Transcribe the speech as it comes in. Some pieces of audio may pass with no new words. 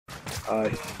Hi.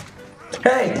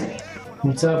 Hey!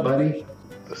 What's up, buddy?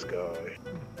 This guy.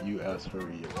 You asked for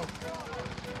me.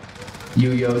 You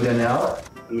Yoda now?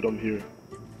 Dude, I'm here.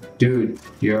 Dude,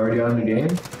 you're already on the game?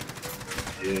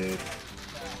 Yeah.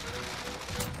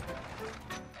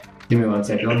 Give me 1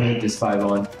 second, let me hit this 5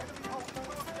 on.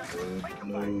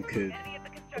 No kid.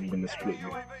 I'm gonna split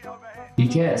you. You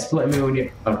can't split me when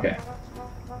you... Okay.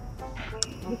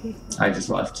 I just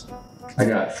left. I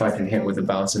got fucking hit with a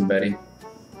bouncing Betty.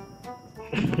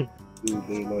 Dude,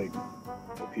 they're like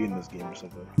OP in this game or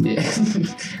something. Yeah.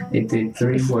 It did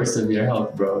 3/4 of your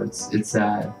health, bro. It's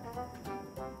sad.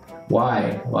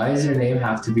 Why? Why does your name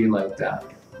have to be like that?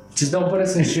 Just don't put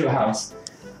us in a shoot house.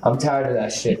 I'm tired of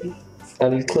that shit. I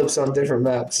need clips on different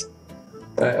maps.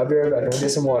 Alright, I'll be right back. I'll get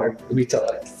some water. It'll be till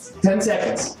like 10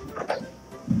 seconds.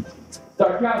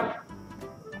 Start counting.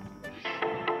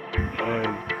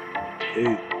 9,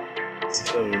 8,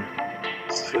 7,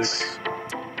 6,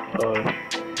 5,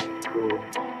 4,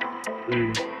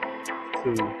 3,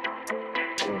 2, 1.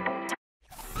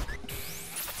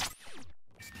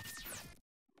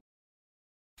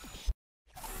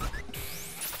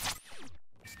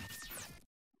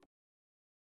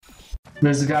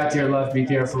 There's a guy to your left, be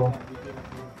careful.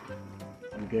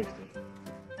 I'm gangster.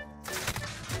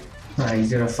 Alright,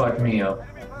 he's gonna fuck me up.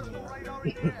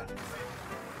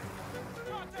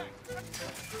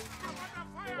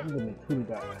 I'm gonna kill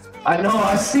that. I know,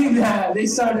 I see that! They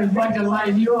started fucking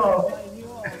lighting you up!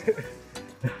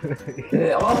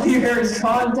 All you hear is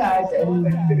contact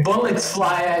and bullets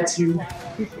fly at you.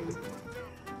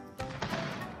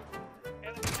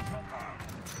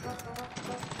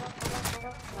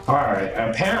 Alright,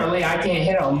 apparently I can't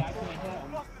hit him.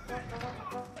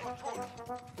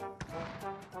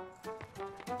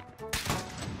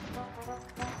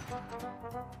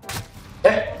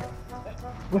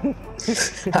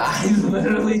 I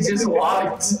literally just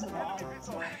walked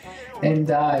and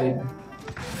died.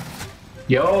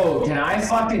 Yo, can I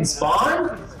fucking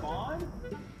spawn?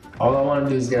 All I want to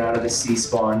do is get out of the C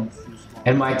spawn.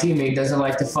 And my teammate doesn't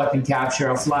like to fucking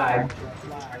capture a flag.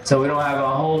 So we don't have a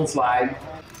home flag.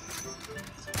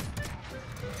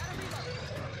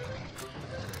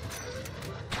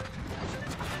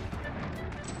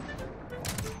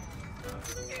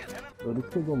 Bro, this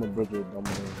kid's on the bridge with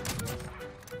Domino.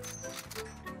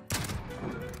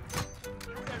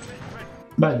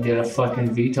 About to get a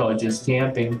fucking VTOL just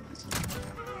camping.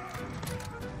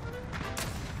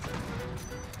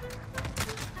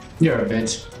 You're a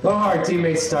bitch. Well, our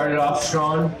teammates started off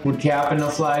strong with capping the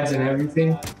flags and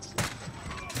everything.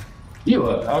 You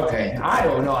okay. I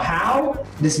don't know how.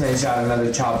 This man shot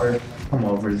another chopper. I'm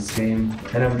over this game,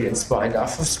 and I'm getting spawned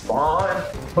off of spawn.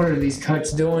 What are these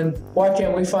cunts doing? Why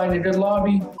can't we find a good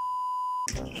lobby?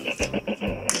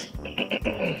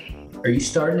 Are you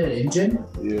starting an engine?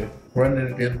 Yeah. Run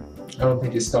it again. I don't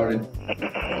think it started.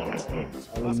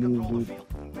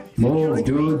 Move,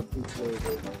 dude.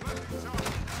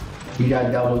 You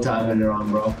got double timing it on,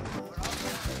 bro.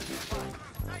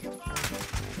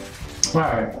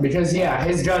 Alright, because yeah,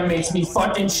 his gun makes me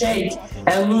fucking shake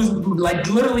and lose, like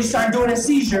literally start doing a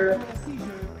seizure.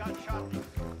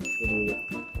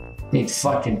 Needs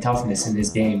fucking toughness in this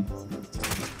game.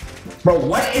 Bro,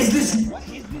 what is this?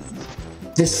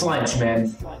 This flinch,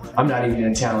 man. I'm not even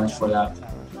gonna challenge for that.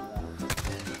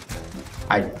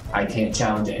 I can't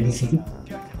challenge anything.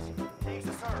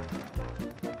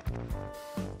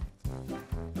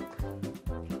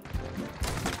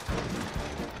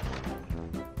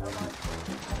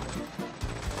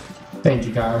 Thank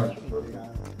you, Kyle.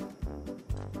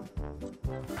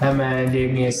 That man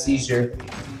gave me a seizure.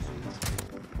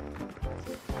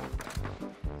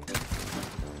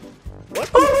 What?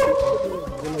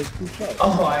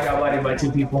 Oh, I got bodied by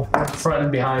 2 people, front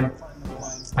and behind.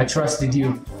 I trusted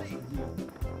you.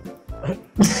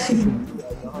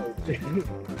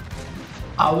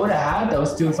 I would have had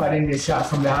those 2 if I didn't get shot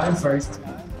from behind first.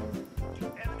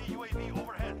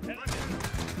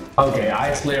 Okay,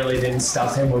 I clearly didn't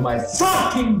stuff him with my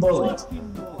fucking bullet.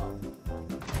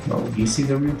 No, you see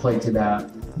the replay to that.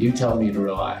 You tell me to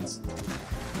relax.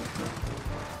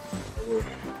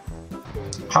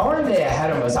 How are they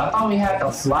ahead of us? I thought we had the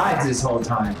flags this whole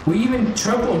time. We even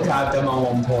triple tapped them at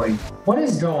one point. What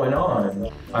is going on?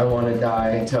 I want to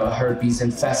die to a herpes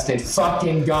infested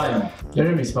fucking gun. You're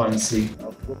gonna be spawn C.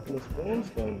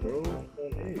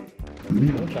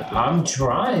 I'm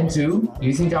trying to.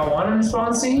 You think I want to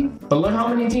respawn C? But look how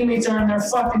many teammates are in their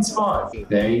fucking spawn.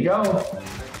 There you go.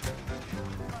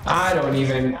 I don't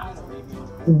even...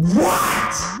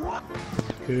 What?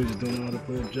 Kids don't know how to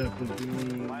play objectives.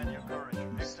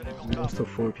 We lost to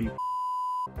 4 people.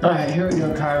 Alright, here we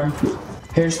go, Kyron.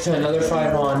 Here's to another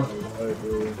 5 on. Alright,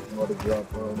 bro. I'm about to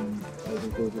drop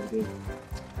 1,000 kills this game.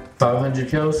 500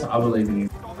 kills? I believe in you.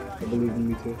 I believe in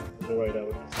me too. Alright,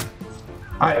 Alex.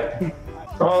 Alright.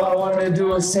 All I wanted to do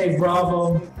was say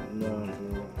bravo. Nah,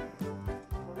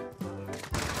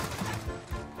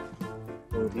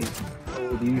 bro.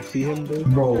 Oh, do you see him, dude?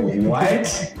 Bro,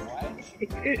 what?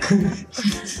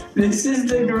 This is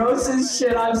the grossest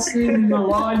shit I've seen in a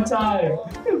long time.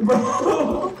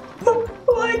 Bro,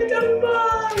 what the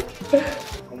fuck?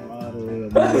 I'm out of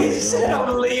here. He said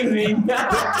I'm leaving.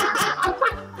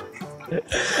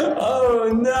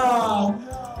 Oh no.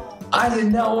 I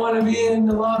did not want to be in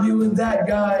the lobby with that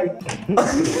guy.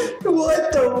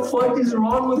 What the fuck is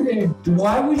wrong with him?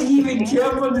 Why would he even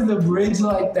camp under the bridge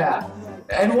like that?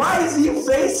 And why is he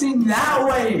facing that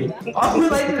way? I'm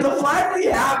like, the flag we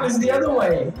have is the other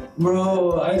way.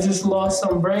 Bro, I just lost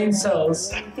some brain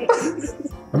cells.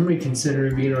 I'm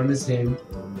reconsidering being on this game.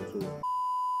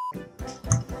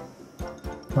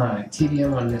 Alright,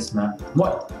 TDM on this map.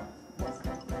 What?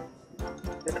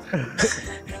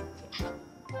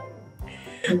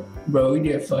 Bro, we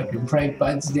get fucking pranked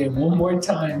by this game one more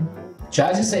time. Should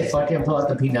I just say fucking pull out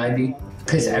the P90?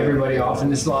 Piss everybody off in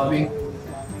this lobby?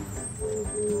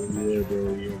 Yeah,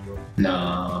 bro.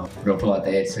 Nah, go pull out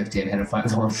the 850 and hit a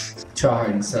 5-1. Try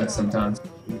hard and suck sometimes.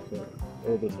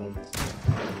 All the time.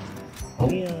 Oh,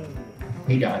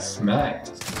 he got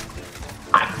smacked.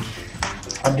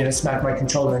 I'm gonna smack my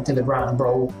controller into the ground,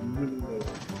 bro. You really like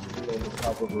on the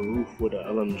top of a roof with an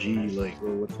LMG, like,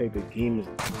 bro, what type of game is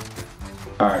this?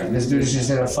 Alright, this dude's just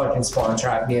gonna fucking spawn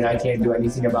trap me and I can't do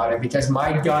anything about it because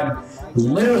my gun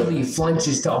literally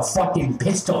flinches to a fucking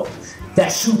pistol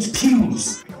that shoots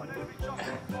pews.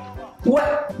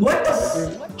 What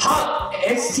the how?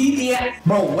 It's TDM.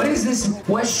 Bro, what is this?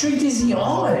 What streak is he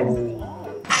on?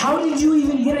 How did you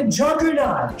even get a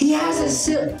juggernaut? He has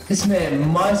a This man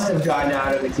must have gotten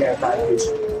out of the care package.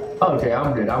 Okay,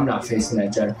 I'm good. I'm not facing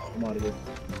that jug. I'm out of here.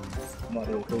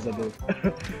 Close that door.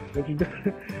 What you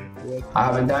doing? What? I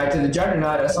haven't died to the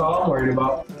juggernaut. That's all I'm worried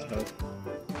about.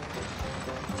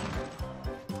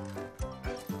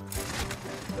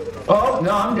 Oh,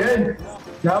 no, I'm good.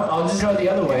 No, I'll just go the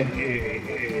other way.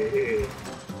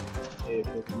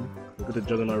 Look at the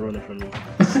juggernaut running from me.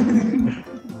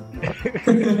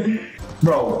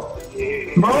 Bro,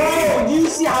 you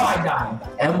see how I died?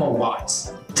 Ammo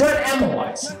watts. Turn ammo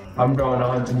watts. I'm going to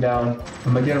hunt him down.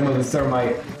 I'm gonna get him with a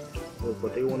thermite. Bro,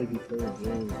 but they want to be playing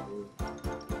games, bro.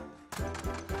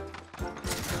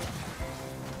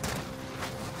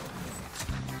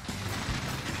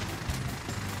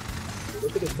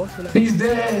 Look at this busting out. He's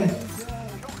dead.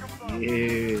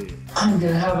 Yeah. I'm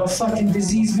gonna have a fucking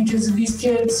disease because of these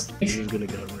kids. He's gonna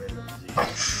get a rare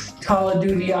disease. Call of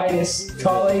Duty-itis.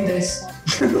 Call itis.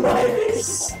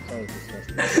 Itis.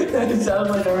 That sounds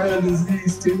like a real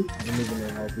disease too. I don't even know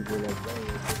how people like that.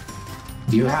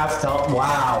 You have to.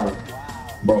 Wow.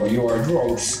 Bro, you are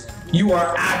gross. You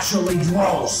are actually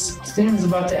gross. This game's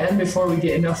about to end before we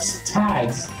get enough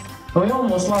tags. And we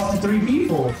almost lost to 3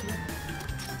 people.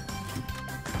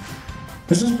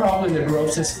 This is probably the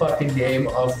grossest fucking game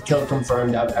of Kill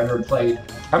Confirmed I've ever played.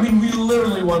 I mean, we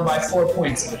literally won by 4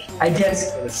 points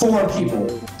against 4 people.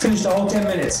 Finished the whole 10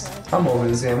 minutes. I'm over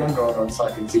this game. I'm going on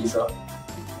fucking FIFA.